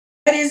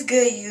What is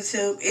good,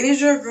 YouTube? It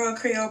is your girl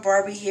Creole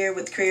Barbie here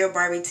with Creole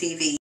Barbie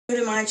TV. If you're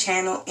new to my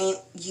channel and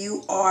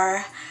you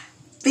are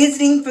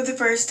visiting for the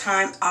first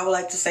time, I would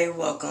like to say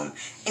welcome.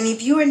 And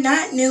if you are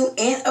not new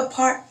and a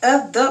part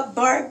of the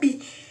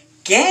Barbie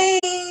gang,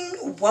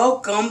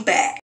 welcome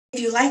back. If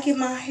you liking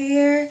my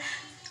hair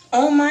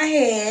on my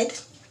head,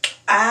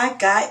 I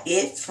got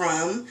it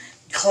from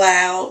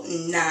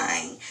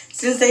Cloud9,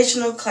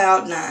 Sensational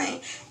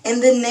Cloud9.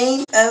 And the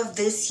name of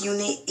this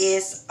unit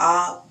is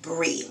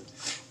Barbie.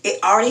 It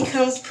already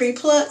comes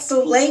pre-plucked,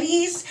 so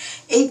ladies,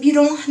 if you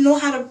don't know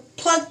how to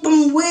pluck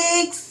them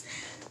wigs,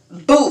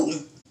 boo,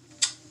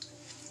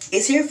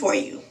 it's here for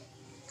you.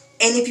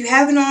 And if you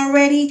haven't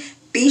already,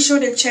 be sure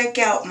to check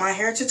out my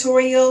hair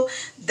tutorial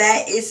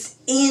that is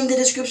in the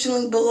description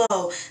link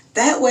below.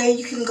 That way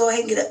you can go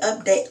ahead and get an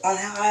update on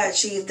how I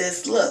achieve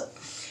this look.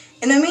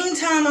 In the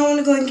meantime, I want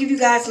to go ahead and give you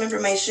guys some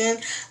information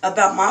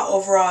about my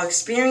overall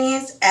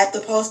experience at the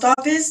post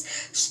office,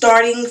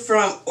 starting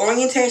from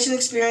orientation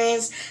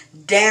experience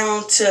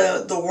down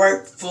to the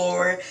work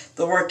floor,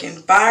 the work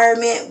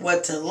environment,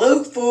 what to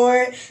look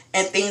for,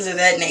 and things of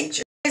that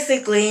nature.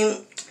 Basically,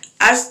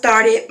 I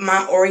started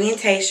my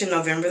orientation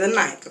November the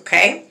 9th,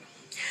 okay?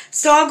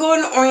 So I go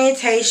into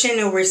orientation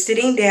and we're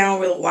sitting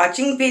down, we're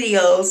watching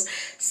videos,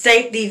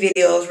 safety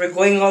videos, we're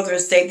going over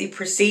safety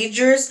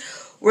procedures.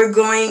 We're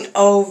going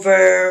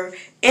over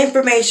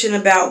information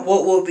about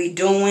what we'll be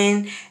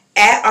doing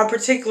at our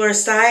particular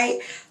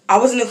site. I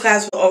was in a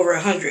class with over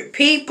 100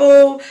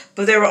 people,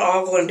 but they were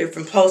all going to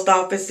different post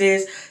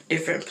offices,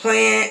 different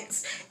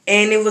plants,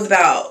 and it was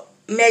about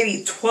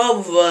maybe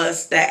 12 of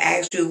us that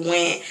actually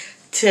went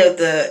to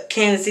the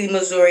Kansas City,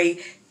 Missouri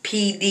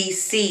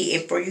PDC.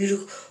 And for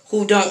you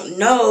who don't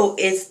know,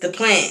 it's the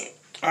plant,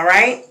 all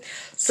right?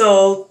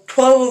 So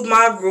 12 of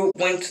my group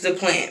went to the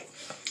plant.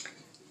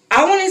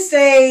 I want to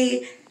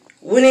say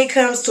when it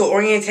comes to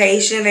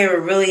orientation, they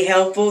were really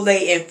helpful.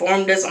 They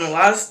informed us on a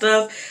lot of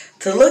stuff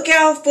to look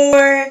out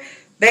for.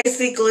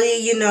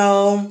 Basically, you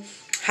know,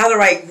 how to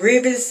write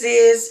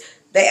grievances.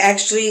 They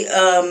actually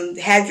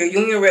have your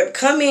union rep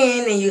come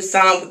in and you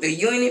sign with the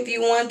union if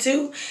you want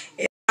to.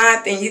 If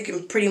not, then you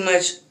can pretty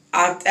much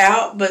opt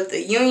out. But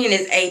the union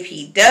is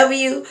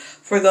APW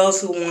for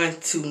those who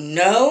want to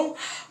know.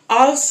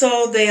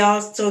 Also, they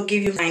also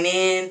give you sign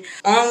in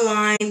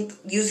online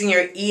using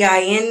your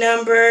EIN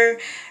number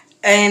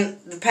and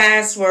the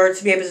password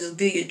to be able to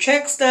view your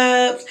check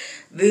stubs,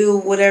 view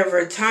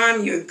whatever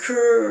time you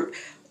accrued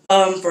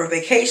for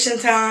vacation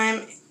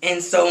time,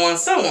 and so on and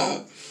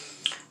so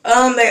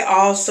on. They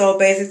also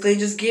basically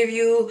just give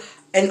you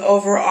an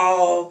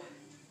overall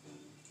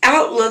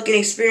outlook and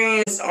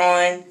experience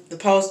on the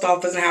post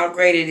office and how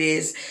great it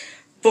is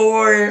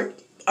for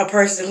a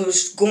person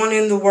who's going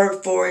in the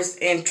workforce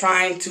and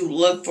trying to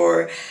look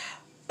for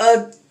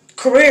a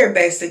career,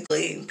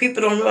 basically.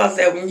 People don't realize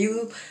that when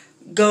you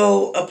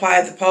go apply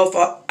at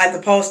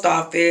the post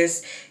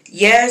office,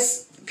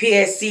 yes,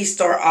 PSC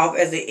start off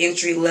as an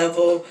entry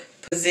level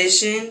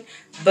position,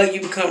 but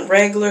you become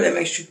regular. That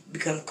makes you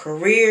become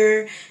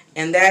career,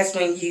 and that's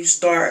when you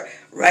start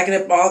racking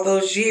up all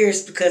those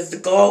years because the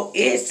goal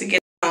is to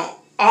get on.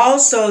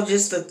 Also,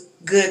 just a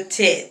good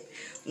tip.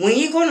 When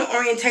you go to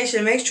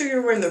orientation, make sure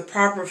you're wearing the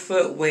proper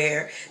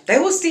footwear. They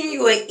will send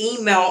you an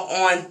email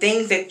on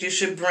things that you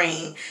should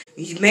bring.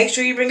 You make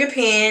sure you bring a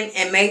pen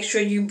and make sure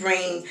you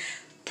bring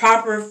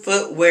proper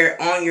footwear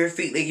on your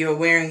feet that you're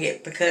wearing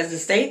it, because the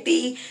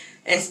safety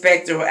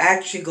inspector will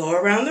actually go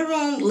around the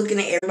room looking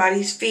at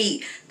everybody's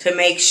feet to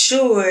make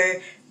sure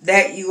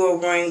that you are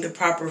wearing the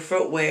proper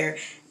footwear.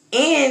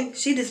 And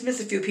she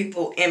dismissed a few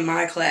people in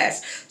my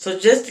class. So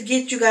just to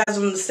get you guys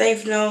on the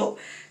safe note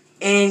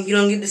and you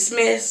don't get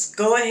dismissed,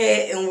 go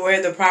ahead and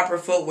wear the proper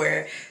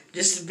footwear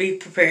just to be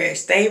prepared.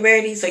 Stay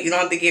ready so you don't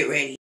have to get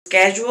ready.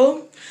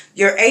 Schedule.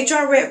 Your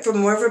HR rep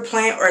from wherever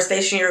plant or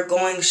station you're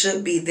going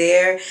should be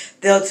there.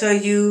 They'll tell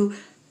you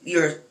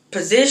your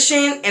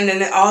position, and then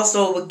they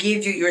also will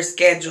give you your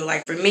schedule.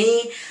 Like for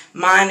me,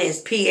 mine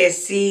is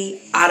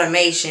PSC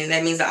automation.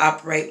 That means I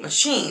operate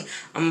machine.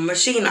 I'm a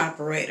machine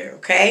operator,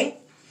 okay?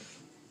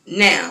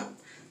 Now,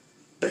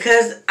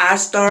 because I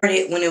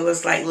started when it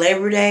was like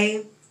Labor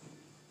Day.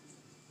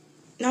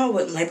 No, it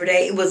wasn't Labor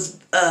Day. It was,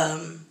 I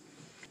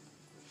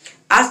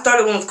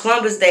started when it was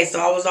Columbus Day, so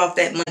I was off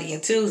that Monday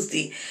and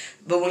Tuesday.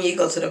 But when you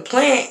go to the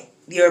plant,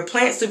 your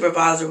plant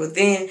supervisor will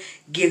then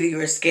give you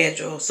your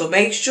schedule. So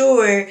make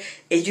sure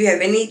if you have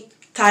any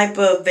type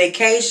of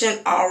vacation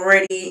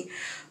already,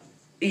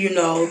 you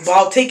know,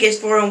 bought tickets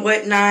for and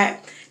whatnot,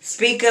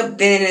 speak up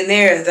then and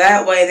there.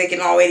 That way they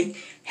can already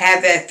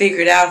have that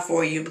figured out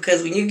for you.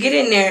 Because when you get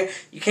in there,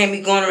 you can't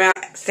be going around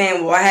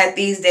saying, well, I had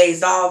these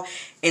days off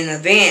in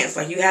advance.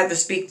 Like, you have to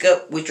speak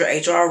up with your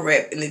HR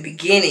rep in the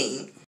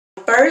beginning.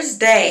 First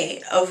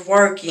day of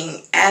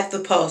working at the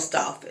post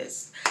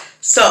office.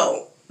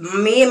 So,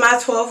 me and my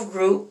 12th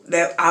group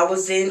that I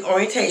was in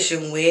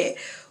orientation with,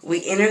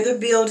 we entered the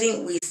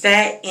building. We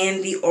sat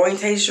in the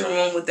orientation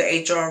room with the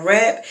HR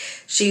rep.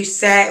 She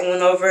sat and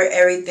went over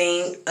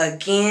everything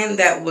again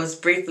that was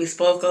briefly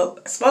spoke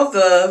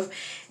of.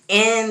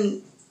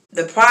 And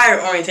the prior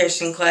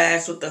orientation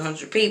class with the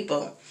 100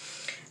 people.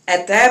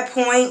 At that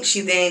point,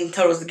 she then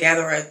told us to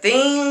gather our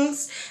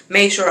things,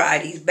 make sure our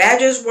IDs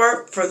badges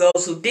worked. For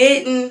those who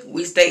didn't,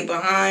 we stayed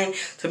behind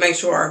to make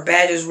sure our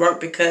badges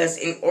worked, because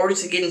in order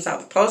to get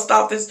inside the post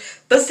office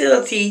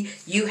facility,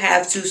 you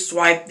have to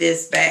swipe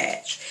this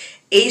badge.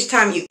 Each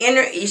time you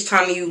enter, each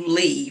time you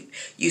leave.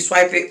 You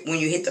swipe it when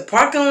you hit the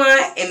parking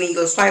lot, and then you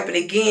go swipe it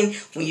again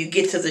when you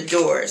get to the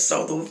door.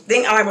 So the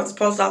thing I like about the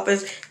post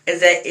office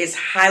is that it's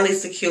highly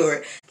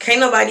secure. Can't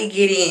nobody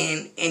get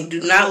in, and do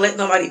not let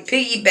nobody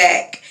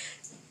piggyback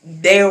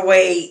their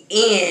way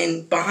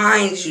in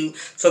behind you.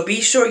 So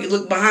be sure you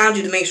look behind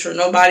you to make sure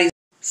nobody's...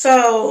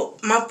 So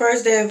my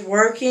first day of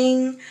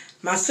working,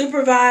 my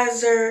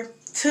supervisor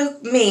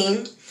took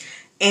me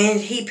and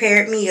he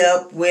paired me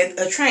up with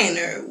a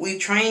trainer. We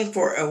trained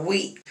for a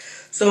week.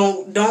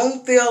 So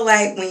don't feel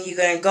like when you're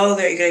going to go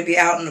there, you're going to be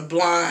out in the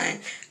blind.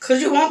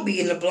 Because you won't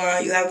be in the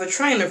blind. You have a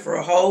trainer for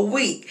a whole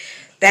week.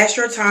 That's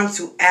your time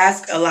to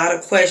ask a lot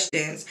of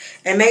questions.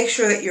 And make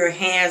sure that you're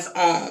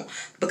hands-on.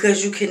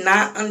 Because you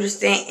cannot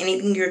understand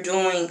anything you're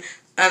doing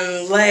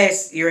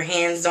unless you're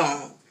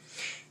hands-on.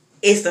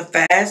 It's a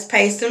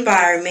fast-paced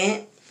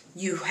environment.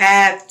 You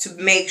have to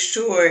make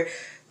sure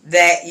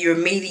that you're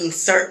meeting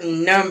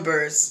certain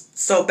numbers.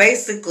 So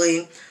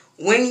basically,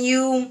 when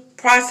you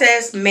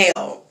process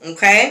mail,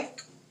 okay,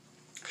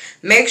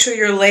 make sure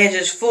your ledge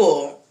is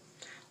full.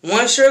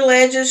 Once your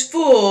ledge is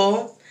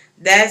full,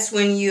 that's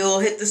when you'll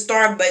hit the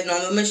start button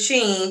on the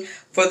machine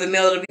for the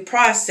mail to be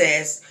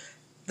processed.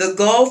 The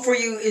goal for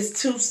you is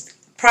to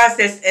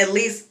process at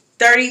least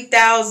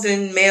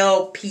 30,000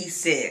 mail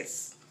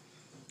pieces.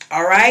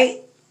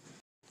 Alright?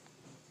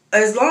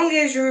 As long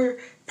as you're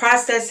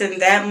processing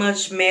that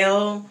much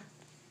mail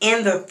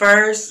in the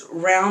first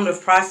round of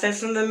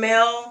processing the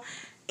mail,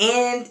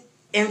 and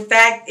in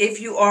fact, if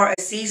you are a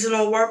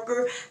seasonal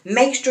worker,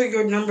 make sure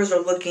your numbers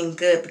are looking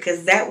good,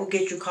 because that will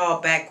get you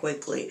called back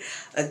quickly.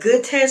 A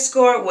good test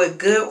score with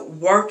good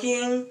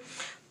working,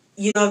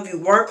 if you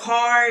work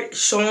hard,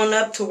 showing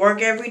up to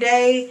work every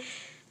day,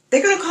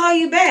 they're going to call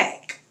you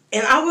back.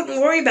 And I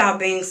wouldn't worry about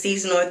being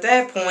seasonal at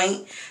that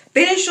point.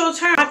 Finish your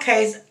term. In my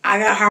case, I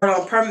got hired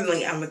on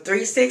permanently. I'm a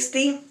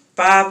 360,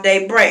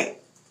 5-day break.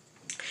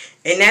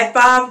 In that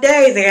 5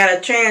 days, they got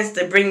a chance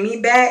to bring me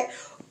back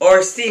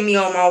or see me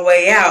on my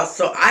way out.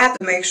 So I have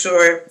to make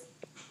sure,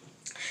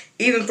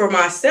 even for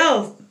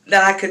myself,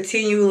 that I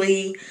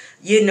continually,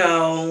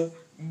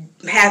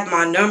 have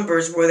my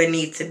numbers where they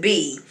need to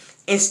be.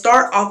 And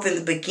start off in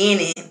the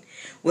beginning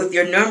with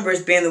your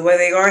numbers being the way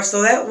they are.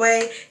 So that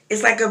way,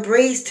 it's like a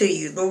breeze to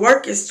you. The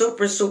work is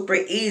super, super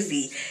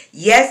easy.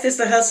 Yes, it's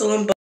a hustle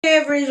and bustle.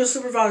 Whatever your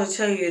supervisor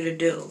tell you to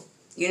do,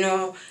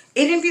 Even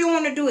if you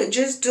don't want to do it,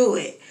 just do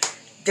it.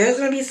 There's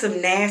going to be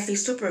some nasty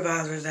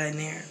supervisors in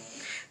there.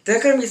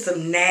 There's going to be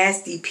some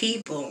nasty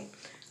people.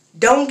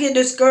 Don't get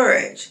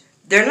discouraged.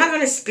 They're not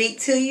going to speak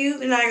to you.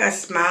 They're not going to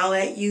smile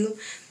at you.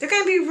 They're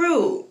going to be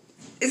rude.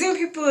 There's going to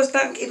be people that's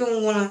not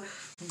even want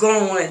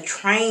to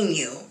train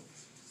you.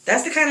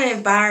 That's the kind of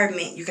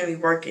environment you're going to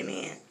be working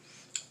in.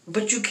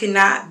 But you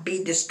cannot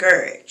be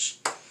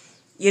discouraged.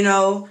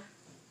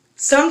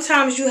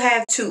 Sometimes you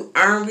have to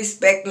earn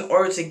respect in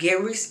order to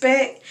get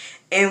respect.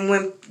 And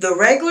when the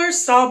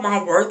regulars saw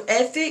my work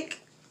ethic,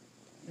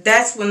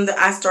 that's when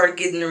I started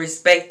getting the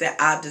respect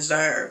that I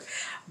deserve.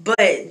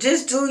 But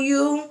just do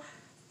you.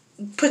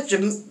 Put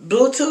your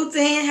Bluetooth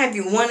in. Have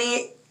your one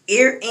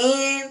ear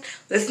in.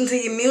 Listen to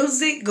your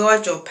music. Go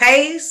at your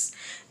pace.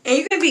 And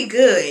you're going to be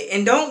good.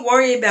 And don't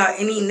worry about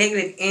any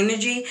negative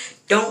energy.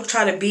 Don't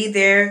try to be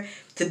there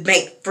to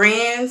make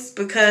friends.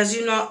 Because,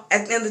 at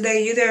the end of the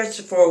day, you're there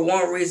for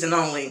one reason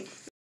only.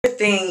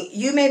 Thing,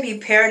 you may be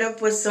paired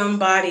up with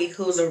somebody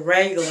who's a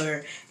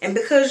regular, and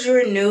because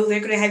you're new, they're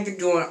going to have you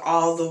doing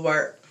all the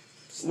work,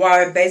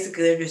 while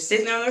basically they're just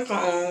sitting on their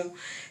phone,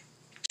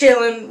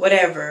 chilling,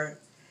 whatever.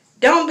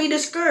 Don't be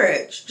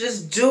discouraged.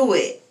 Just do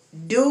it.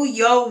 Do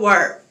your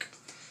work.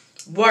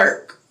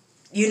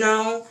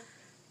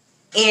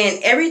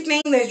 And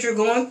everything that you're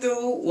going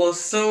through will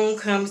soon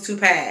come to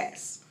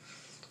pass.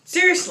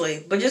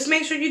 Seriously, but just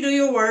make sure you do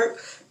your work.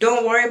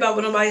 Don't worry about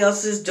what nobody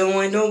else is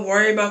doing. Don't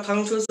worry about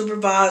talking to a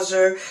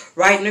supervisor,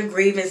 writing a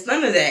grievance,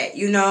 none of that,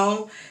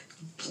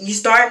 You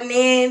starting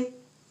in,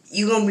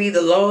 you're going to be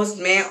the lowest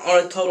man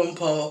on a totem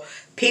pole.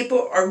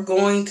 People are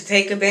going to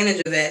take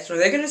advantage of that. So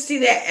they're going to see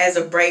that as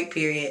a break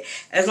period.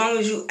 As long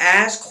as you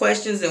ask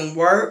questions and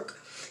work,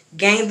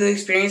 gain the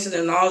experience and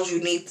the knowledge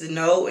you need to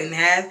know and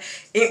have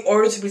in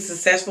order to be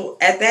successful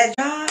at that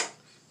job,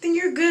 then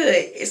you're good.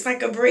 It's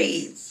like a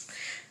breeze.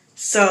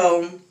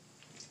 So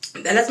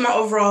that is my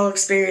overall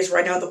experience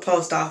right now at the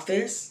post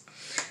office.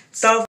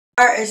 So if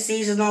you are a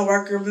seasonal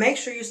worker, make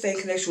sure you stay in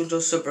connection with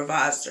your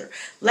supervisor.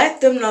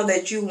 Let them know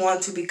that you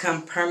want to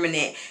become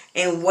permanent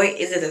and what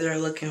is it that they're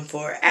looking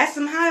for. Ask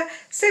them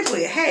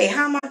simply, hey,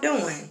 how am I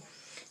doing?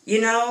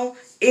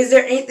 Is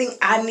there anything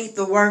I need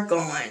to work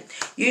on?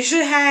 You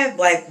should have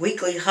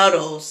weekly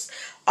huddles.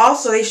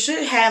 Also, they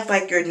should have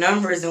your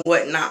numbers and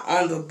whatnot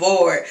on the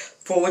board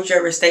for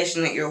whichever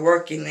station that you're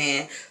working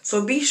in.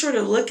 So be sure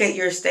to look at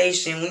your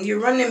station. When you're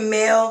running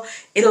mail,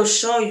 it'll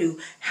show you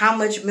how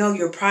much mail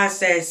you're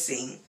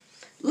processing.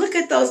 Look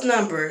at those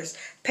numbers.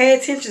 Pay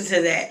attention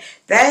to that.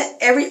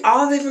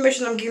 All the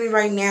information I'm giving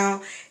right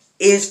now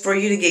is for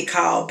you to get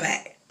called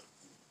back.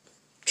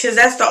 Because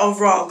that's the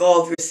overall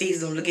goal of your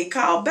season, to get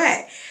called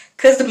back.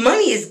 Because the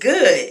money is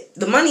good.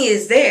 The money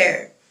is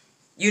there.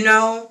 You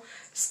know?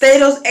 Stay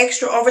those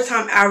extra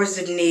overtime hours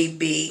if need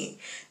be.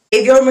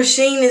 If your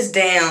machine is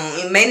down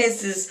and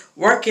maintenance is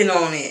working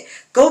on it,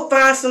 go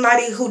find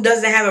somebody who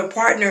doesn't have a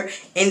partner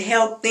and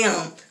help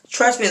them.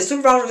 Trust me, the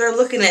supervisors are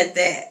looking at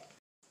that.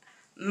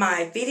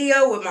 My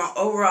video with my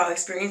overall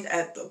experience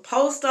at the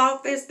post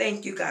office.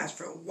 Thank you guys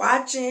for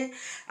watching.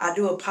 I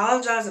do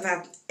apologize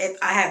if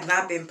I have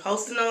not been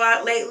posting a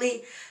lot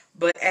lately.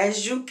 But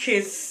as you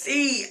can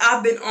see,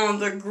 I've been on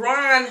the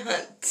grind,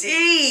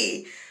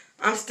 hunty.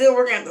 I'm still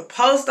working at the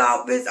post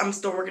office. I'm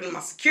still working in my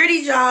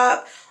security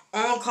job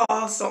on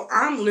call. So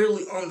I'm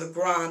literally on the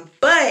grind.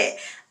 But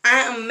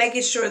I am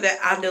making sure that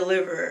I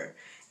deliver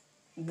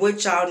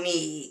what y'all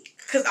need.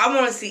 Because I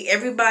want to see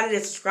everybody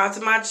that subscribed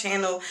to my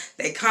channel,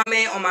 they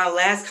comment on my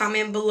last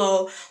comment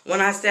below when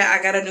I said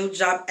I got a new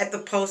job at the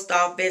post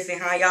office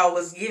and how y'all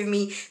was giving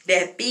me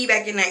that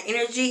feedback and that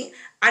energy.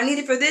 I need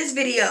it for this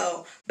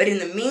video. But in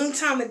the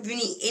meantime, if you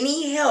need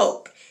any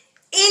help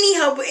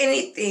with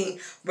anything,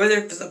 whether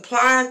it's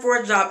applying for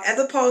a job at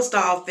the post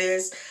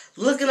office,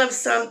 looking up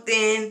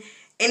something,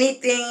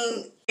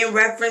 anything in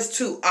reference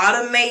to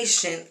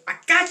automation, I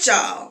got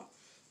y'all.